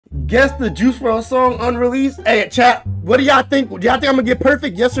guess the Juice WRLD song Unreleased. Hey, chat, what do y'all think? Do y'all think I'm gonna get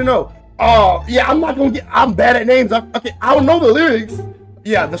perfect? Yes or no? Oh, yeah, I'm not gonna get. I'm bad at names. Okay, I don't know the lyrics.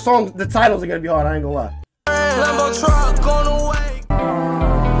 Yeah, the songs, the titles are gonna be hard. I ain't gonna lie. Lambo truck going away.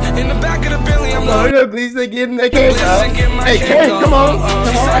 In the back of the Billy, I'm like, please they get in their cake. Hey, cake, come on,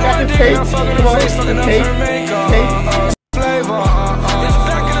 come on, I got this cake. Come on, cake. Flavor. In the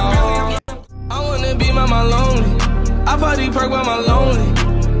back of the Billy, I wanna be by my lonely. I party perk by my lonely.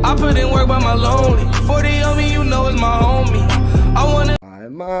 I put in work by my lonely. 40 on me, you know it's my homie. I wanna.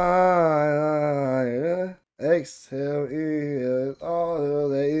 Exhale is all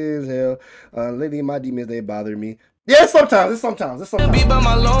that is hell. Lately my demons, they bother me. Yeah, sometimes. It's sometimes. Be by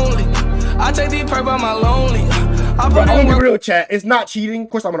my lonely. I take the perk by my lonely. I'm gonna be real, chat. It's not cheating. Of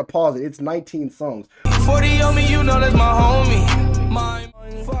course, I'm gonna pause it. It's 19 songs. 40 on me, you know that's my homie. My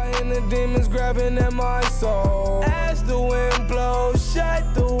fighting the demons, grabbing at my soul. As the wind blows, shut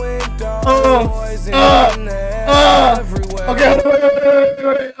the window. Okay, wait. Okay,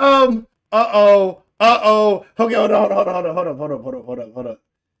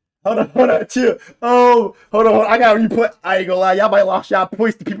 hold on, chill. Hold on. I gotta re-put. I ain't gonna lie, y'all might lost y'all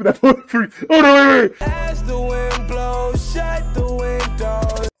points to people that voted for. Hold on, wait. As the wind blows, shut the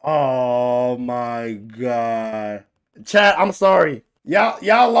windows. Oh my god, chat. I'm sorry.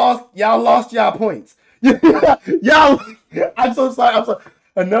 Y'all lost y'all points. y'all. I'm so sorry.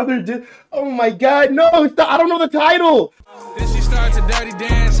 Another. Oh my god, no! I don't know the title. Then she starts a dirty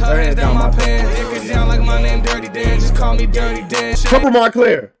dance. Her hands down my pants. It could sound like my name, Dirty Dan. Just call me Dirty Dan. Purple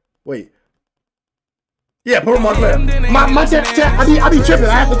Montclair. Wait. Yeah, Purple Montclair. My chat. I be tripping.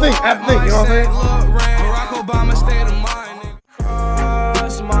 I have to think. You know what I'm saying? Barack Obama state of mind.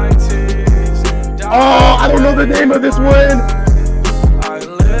 Cross my tears. Oh, I don't know the name of this one. I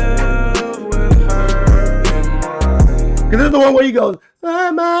live with her in mind. Cause this is the one where he goes.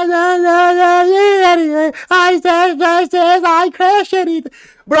 I crash anything.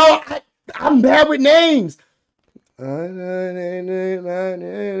 Bro, I'm bad with names.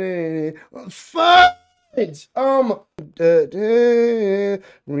 Fudge.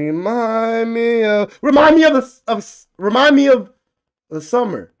 Remind me of the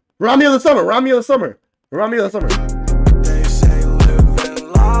summer. They say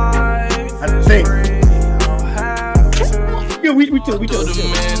living life I think. We chill.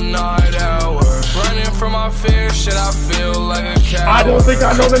 the midnight hour. Running from my fear, shit, I feel like a cow. I don't think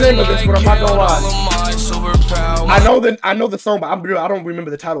I know the name of this, but I'm not gonna lie. I know the song, but I don't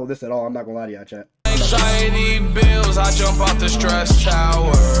remember the title of this at all. I'm not gonna lie to y'all, chat. Anxiety bills, I jump off the stress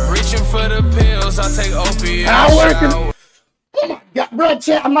tower. Reaching for the pills, I take opiates. Oh my god, bro,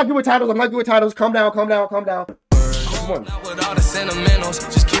 chat. I'm not good with titles. Calm down. Come on. Not with all the sentimentals,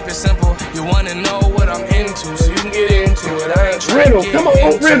 just keep it simple. You wanna know what I'm into, so you can get into it. I ain't trying to get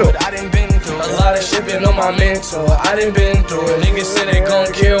into it. I done been through a lot of shit, been on my mental. I done been through it. Niggas say they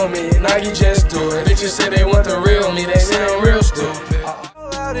gon' kill me, now you just do it. Bitches say they want the real me, they sound real stupid.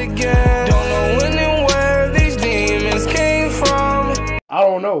 Don't know when and where these demons came from. I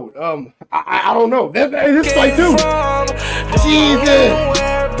don't know. I don't know. This is like two. Jesus.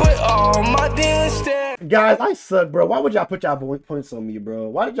 Put all my demons there. Guys, I suck, bro. Why would y'all put y'all points on me, bro?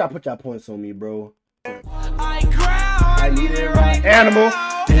 Why did y'all put y'all points on me, bro? I need it right Animal.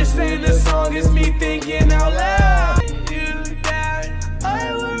 now. Just saying the song is me thinking out loud.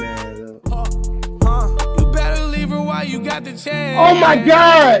 You better leave her while you got the chance. Oh my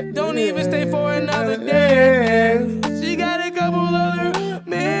god. Don't even stay for another day. She got a couple other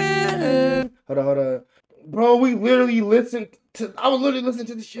men. Hold on. Bro, we literally listened to. I was literally listening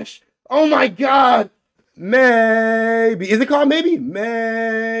to this shit. Oh my god. Maybe. Is it called Maybe?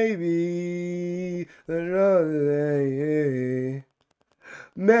 Maybe.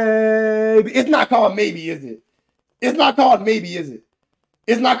 Maybe. It's not called Maybe, is it? It's not called Maybe, is it?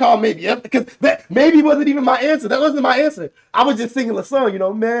 It's not called Maybe. Because that maybe wasn't even my answer. That wasn't my answer. I was just singing the song, you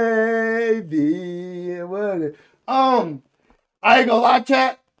know. Maybe. It wasn't. I ain't gonna lie,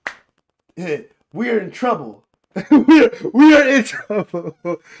 chat. We're in trouble. we are in trouble.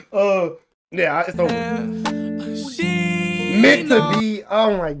 Yeah, it's over. Meant to be.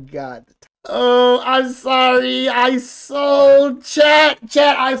 Oh my god. Oh, I'm sorry. I sold. Chat.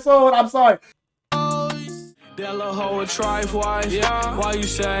 I sold. I'm sorry. That little hoe a trife, why you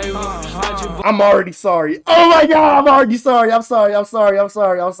say? I'm already sorry. Oh my god, I'm already sorry. I'm sorry.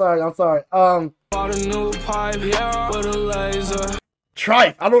 Bought a new pipe, with a laser.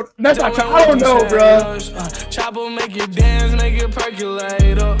 Trife. I don't know, bruh. Chopper make you dance, make it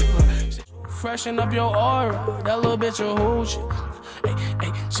percolate. Freshen up your aura, that little bitch a hoochie.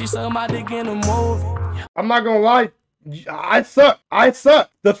 Hey, she suck my dick in a movie. I'm not gonna lie. I suck. I suck.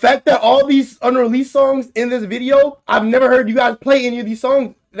 The fact that all these unreleased songs in this video, I've never heard you guys play any of these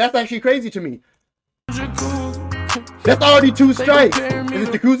songs. That's actually crazy to me. That's already 2 strikes. Is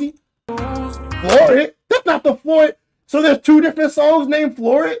it Jacuzzi? Florid? That's not the Florid. So there's 2 different songs named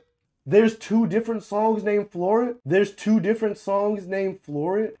Florid? There's 2 different songs named Florid? There's 2 different songs named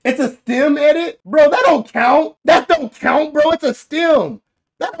Florid? It's a stem edit? Bro, that don't count. That don't count, bro. It's a stem.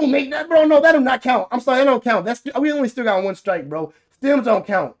 That don't make that, bro. No, that do not count. I'm sorry, that don't count. We only still got 1 strike, bro. Stems don't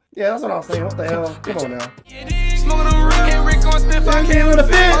count. Yeah, that's what I'm saying. What the hell? Come on now.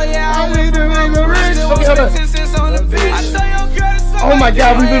 Oh my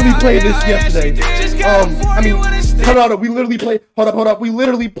God, we literally played this yesterday. I mean, hold up, we literally played. Hold up, we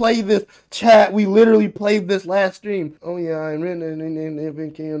literally played this chat. We literally played this last stream. Oh yeah, I'm written.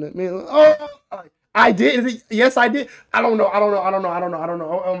 Oh, I did. Is it? Yes, I did. I don't know.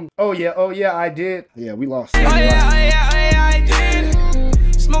 Oh yeah, I did. Yeah, we lost. I did.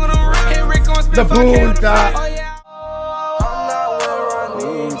 The boondoggle. I'm not where I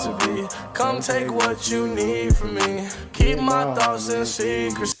need to be. Come take what you need from me. Keep my thoughts in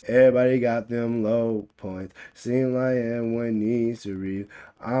secret. Everybody got them low points. Seem like everyone needs to read.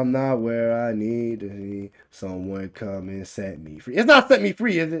 I'm not where I need to be. Someone come and set me free. It's not set me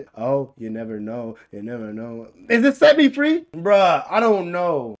free, is it? Oh, you never know. You never know. Is it set me free? Bruh, I don't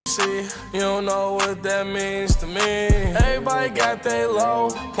know. See, you don't know what that means to me. Everybody got their low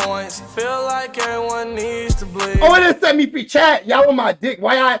points. Feel like everyone needs to bleed. Oh, it is set me free. Chat, y'all on my dick.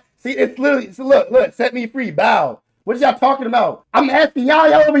 Why I see it's literally look, set me free. Bow. What is y'all talking about? I'm asking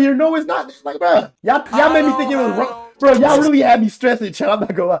y'all over here. No, it's not. Like, bruh, y'all made me think it was wrong. Bro, y'all really had me stressed in chat. I'm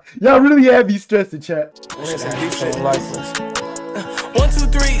not gonna lie. Y'all really had me stressed in chat. 1, 2,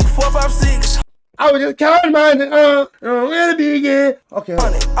 3, 4, 5, 6. I was just counting mine. Where to begin? Okay.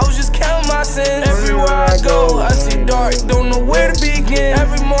 I was just counting my sins. Everywhere I go, I see dark. Don't know where to begin.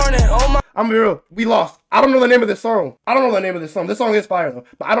 Every morning, oh my. I'm real. We lost. I don't know the name of this song. This song is fire though,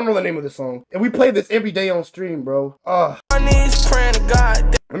 but I don't know the name of this song. And we play this every day on stream, bro. My knees praying to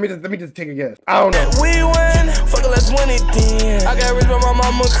God. Let me just take a guess. I don't know. We win. Fuck it, let's win it then. I got rich by my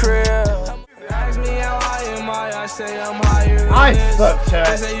mama crib. Ask me how I am, I say I'm higher. I suck, chat.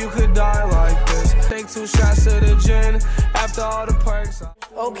 They say you could die like this. Take 2 shots of the gin after all the perks.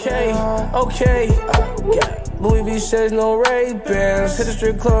 Okay. Louis V says no Ray-Bans. Hit the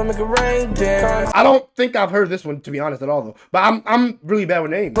strip club, make it rain dance. I don't think I've heard this one, to be honest, at all though. But I'm really bad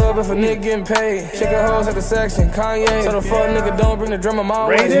with names. Club if a nigga getting paid. Chicken hoes at the section. Kanye. So the fuck nigga don't bring the drummer my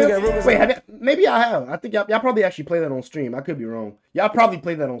way. Wait, have you, maybe I have. I think y'all probably actually play that on stream. I could be wrong. Y'all probably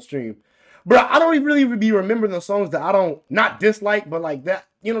play that on stream. Bro, I don't really be remembering the songs that I don't not dislike, but like that,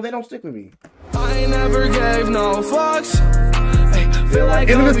 you know, they don't stick with me. I ain't never gave no fucks. Feel like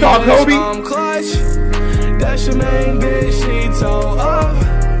isn't this called Kobe? That's your main bitch, she told up.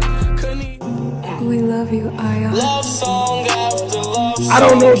 We love you, Aya. Love song after love song. I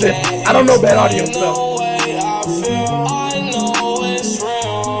don't know this. I don't know bad audio stuff. I know it's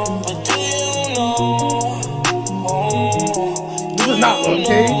real, but do you know? This is not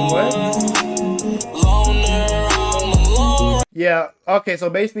okay. What? Yeah, okay, so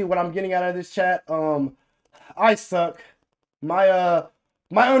basically what I'm getting out of this chat, I suck. My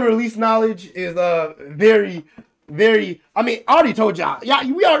unreleased knowledge is very I mean, I already told y'all. Yeah,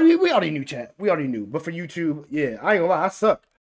 we already knew chat. We already knew. But for YouTube, yeah, I ain't gonna lie, I suck.